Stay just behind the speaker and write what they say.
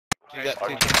You got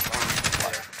two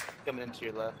coming into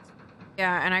your left.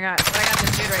 Yeah, and I got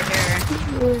this dude right here.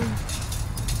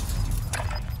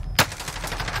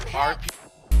 RP.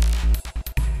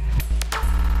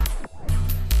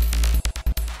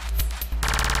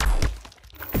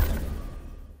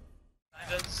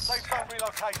 Safe zone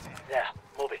relocated. Yeah,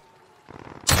 move it.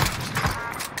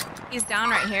 He's down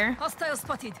right here. Hostile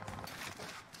spotted.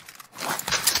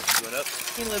 Going up.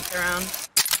 He looped around.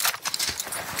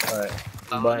 Alright.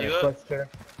 I'm Buying you a up. cluster.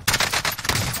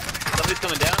 Somebody's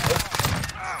coming down.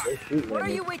 They're shooting What at are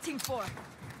me. you waiting for?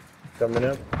 Coming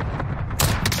up.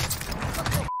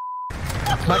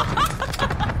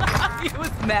 He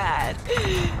was mad.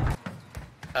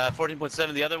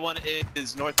 14.7. The other one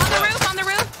is north. On the roof, on the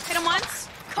roof. Hit him once.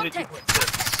 Contact.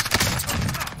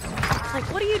 22.6. Like,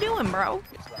 what are you doing, bro?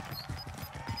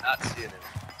 Not seeing it.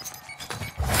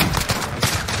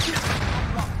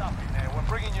 Locked up in there. We're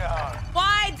bringing you home.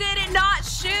 Why did it not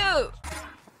shoot?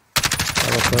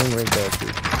 I'm a phone right there,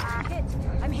 dude.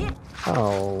 I'm hit.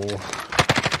 Oh.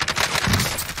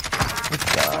 This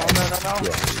guy. No.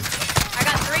 Yeah. I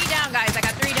got 3 down, guys. I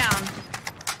got 3 down.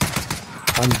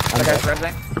 I'm dead.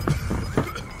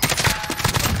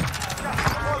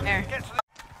 There. Get to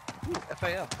the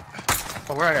FAL.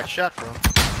 Oh, where I got shot from.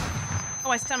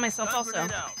 Oh, I stunned myself also.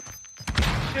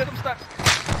 Shit, I'm stuck.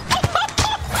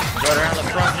 Right around the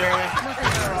front, Jeremy.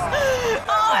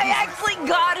 Oh, I actually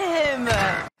got him.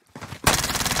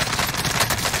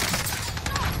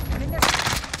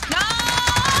 No!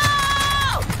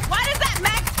 Why does that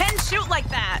Max 10 shoot like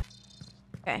that?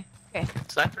 Okay, okay.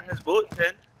 Sniper has bullet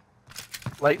 10.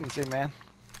 Latency, man.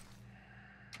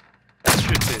 That's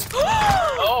true too.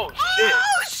 Oh shit!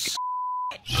 Oh, shit!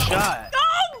 Shot.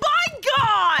 Oh my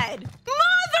god!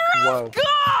 Mother Whoa. of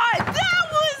God!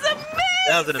 That was amazing!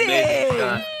 That was an amazing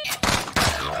shot.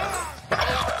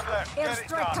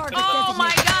 Airstrike target. Oh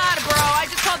my god, bro! I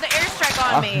just called the airstrike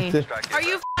on me. Are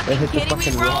you They fucking hit the kidding me,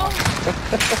 fucking bro? wall.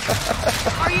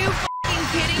 Are you fucking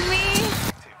kidding me?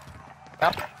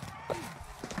 Yep.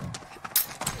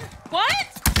 What?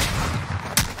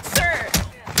 Sir.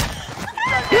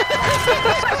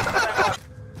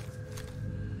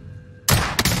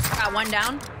 Got 1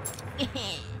 down.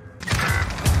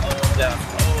 Oh, I'm down.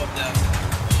 Oh, I'm down.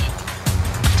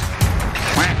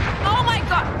 Oh my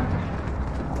god.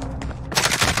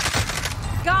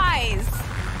 Guys.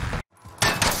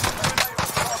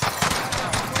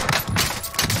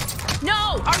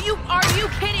 No, are you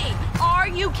kidding? Are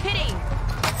you kidding?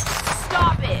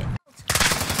 Stop it.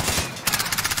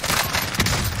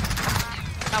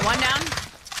 Got 1 down.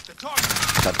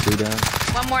 Got 2 down.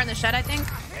 1 more in the shed, I think.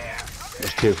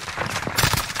 There's 2.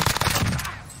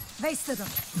 Wasted them.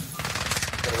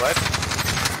 What?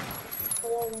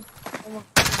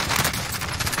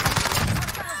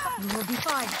 You will be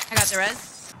fine. I got the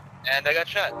res. And I got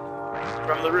shot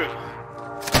from the roof.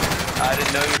 I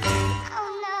didn't know you were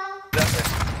out there.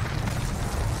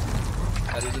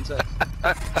 I was inside.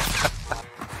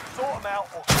 Sort them out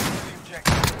or keep the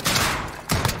objective.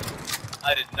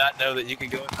 I did not know that you could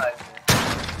go inside.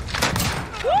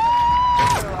 Woo!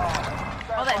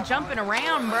 All that jumping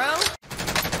around, bro.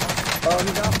 Oh,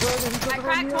 he got broken. I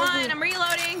cracked 1. I'm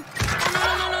reloading.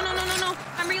 No.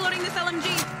 I'm reloading this LMG.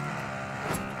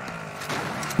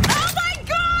 Oh my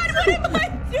god! What am I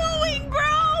doing,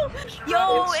 bro?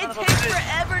 Yo, it takes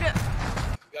forever to...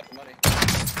 You got the money.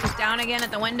 He's down again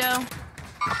at the window.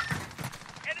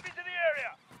 Enemies in the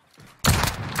area.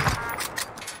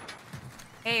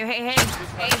 Hey,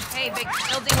 big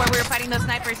building where we were fighting those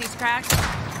snipers. He's cracked.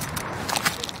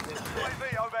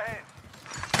 UAV overhead.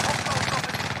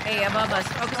 Hey, above us.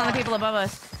 Focus on the people above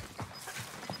us.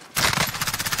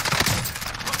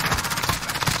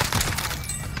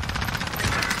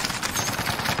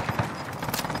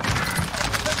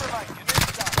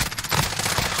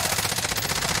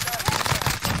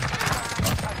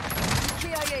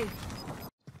 KIA.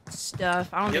 Stuff.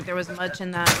 I don't think there was much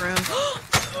in that room.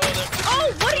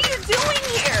 Oh, what are you doing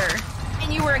here?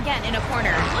 And you were again in a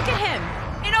corner. Look at him.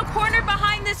 In a corner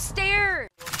behind the stairs.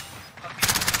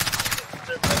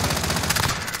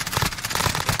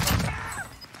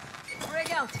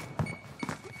 Break out.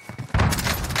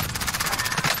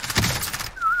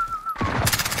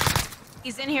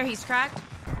 He's in here. He's cracked.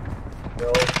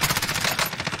 No.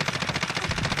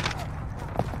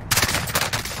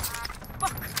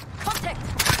 Fuck. Contact.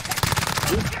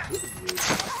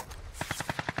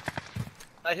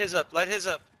 Light his up. Light his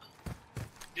up.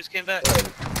 Just came back.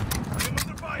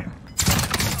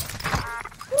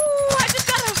 Ooh, I just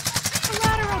got a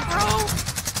lateral, bro.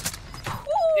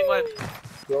 He might.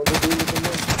 Throw the dude with the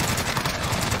money.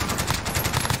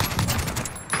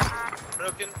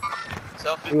 Broken.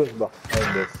 Selfie. He was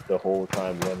behind us the whole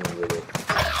time running with it.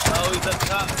 Oh, he's up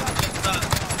top. He's up top.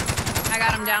 I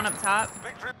got him down up top.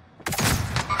 Victory.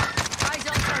 Eyes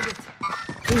on target.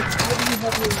 Dude, how do you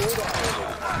have your load out?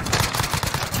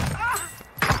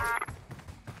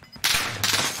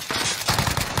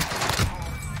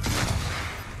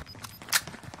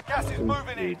 Gas is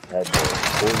moving in. Dude, had the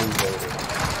fully loaded.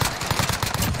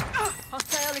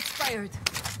 Hostile expired.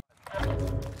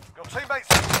 Your teammates.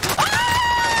 Oh!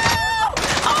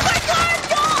 Oh my god,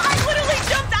 no! I literally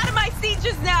jumped out of my seat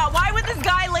just now. Why was this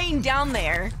guy laying down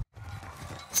there?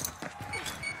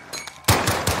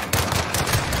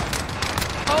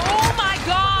 Oh my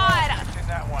god! In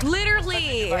that one.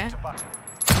 Literally. Back to back.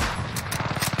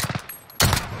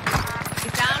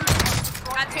 He's down.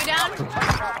 Got 2 down.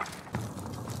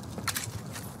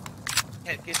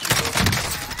 Can't get you over.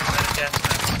 Gas mask.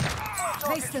 Targets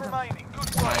Wasted them. remaining.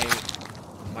 Good work.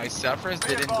 My suffers Be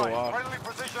didn't go advised, off. friendly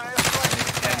precision airstrike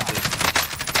inbound.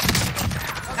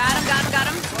 Got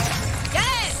him. Get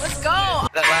it! Let's go!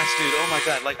 That last dude, oh my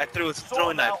god, like I threw a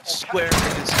throwing knife square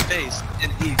in his face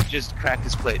and he just cracked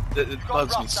his plate. It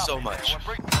bugs me so much.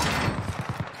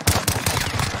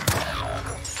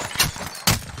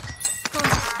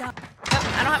 Yep,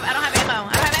 I don't have ammo.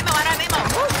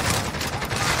 Woo!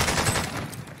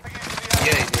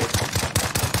 Yeah, he did.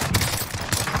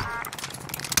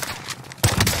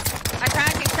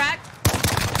 He's cracked.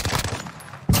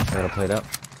 Gotta play it up.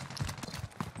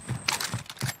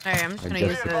 Alright, I'm just gonna I use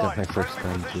just- this. That's my first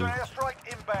time, Precision too.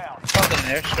 airstrike inbound. Called an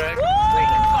airstrike.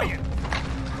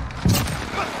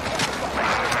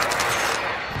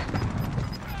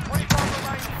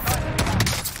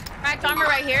 Cracked armor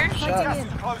right here. Gas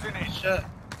is closing in. Shut.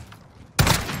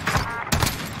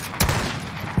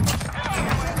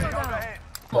 Overhead.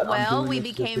 But I'm Well, doing we this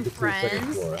just became to get to the second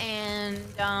friends, floor. and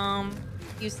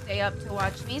you stay up to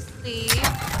watch me sleep.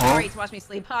 Sorry, to watch me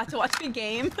sleep, to watch me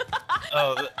game.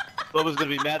 Oh, Bubba's gonna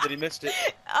be mad that he missed it.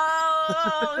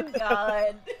 Oh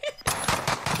god.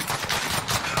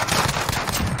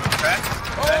 Crack?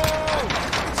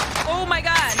 Oh my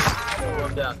god. Oh,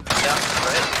 I'm down. Down,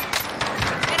 right?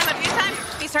 Hit him a few times.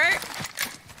 He's hurt.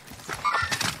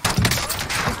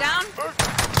 He's down.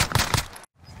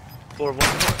 4-1.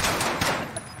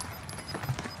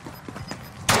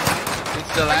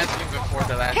 It's the last game before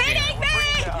the last game. Hitting me!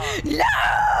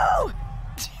 No!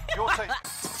 Your team.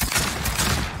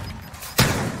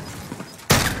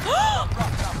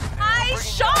 I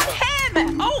shot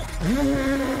him! Oh!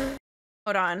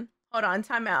 Hold on,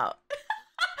 time out.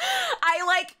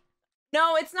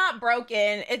 No, it's not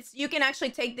broken. You can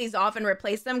actually take these off and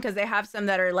replace them because they have some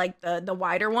that are like the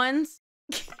wider ones.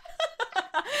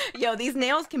 Yo, these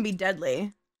nails can be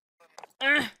deadly.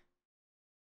 Ugh.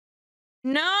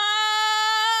 No!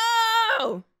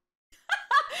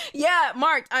 Yeah,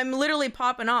 Mark, I'm literally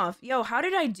popping off. Yo, how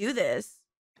did I do this?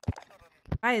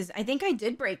 Guys, I think I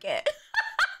did break it.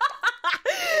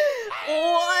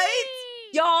 What?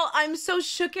 Y'all, I'm so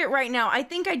shook it right now. I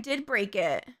think I did break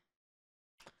it.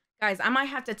 Guys, I might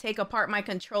have to take apart my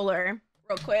controller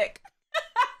real quick.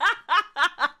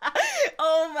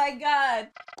 Oh my god.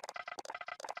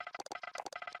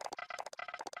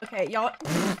 Okay, y'all.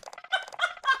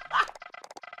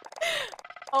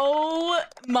 Oh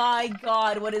my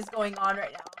god, what is going on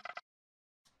right now?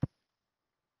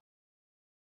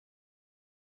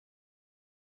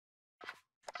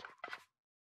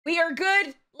 We are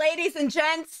good, ladies and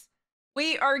gents.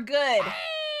 We are good.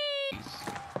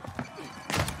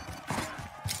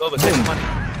 Bubba, take the money.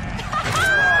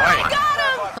 Got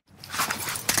him!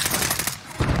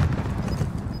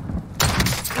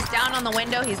 He's down on the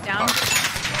window. He's down.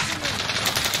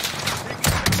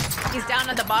 He's down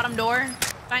at the bottom door.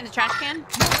 Behind the trash can.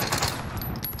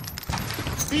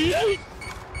 Oh,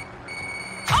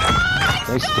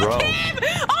 Nice throw. oh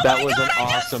That was an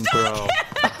awesome throw.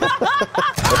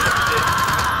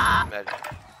 Imagine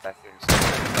back here.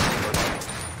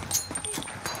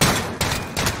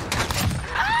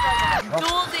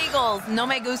 Dual deagles. No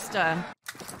me gusta.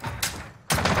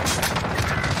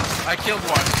 I killed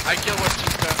one,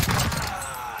 Chica.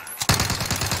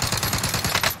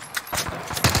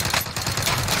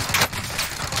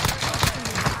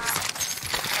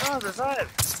 Oh, revive.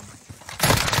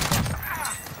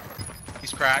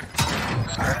 He's cracked.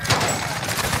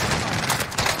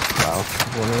 Wow.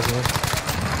 One of them.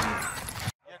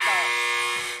 You're done.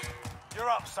 You're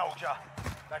up, soldier.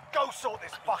 Now go sort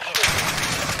this fucker.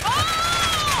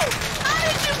 Oh! How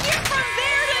did you get from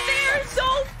there to there so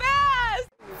fast?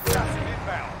 Gas is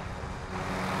inbound.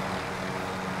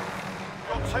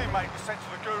 Your teammate was sent to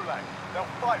the gulag.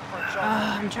 They'll fight for a chance.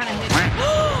 I'm trying to hit.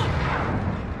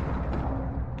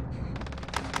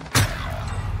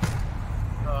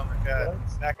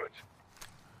 Snackwich.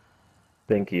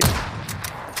 Thank you.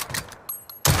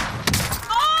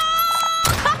 Oh!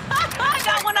 I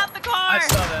got one out the car. I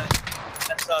saw that.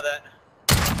 I saw that.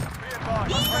 Be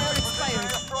advised, friendly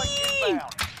position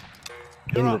inbound.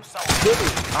 You're In up, the soldier.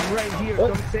 I'm right here.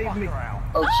 Come save me. Around.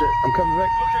 Oh shit! I'm coming back.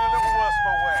 Looking a little worse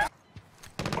for wear.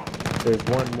 There's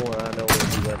one more. I know where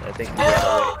he went. I think he ran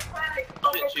away.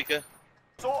 Shit, Chica.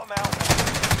 Sort them out.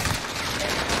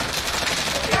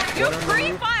 You're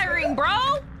free-firing,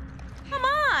 bro. Come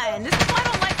on. This is why I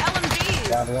don't like LMGs.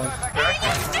 Got one. And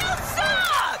you still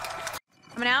suck.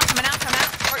 Coming out.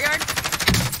 Courtyard.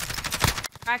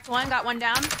 Cracked one. Got one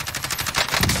down.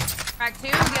 Cracked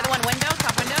two. The other one window.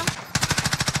 Top window.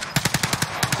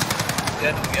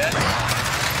 Good.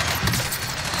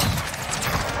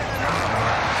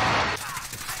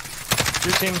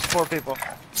 Two teams, 4 people.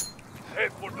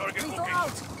 Head for target looking.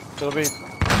 So it'll be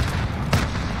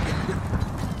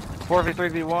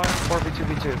 4v3v1,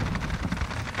 4v2v2.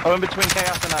 Oh, in between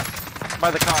Chaos and us,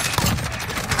 by the car.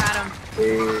 Got him.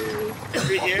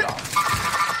 Right here.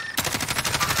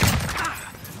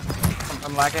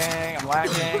 I'm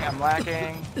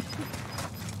lagging.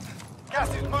 Gas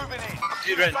is moving in.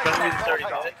 Dude, right in front of me, it's already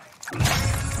dead.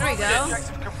 There we go.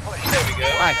 Objective complete. There we go.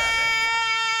 Nice.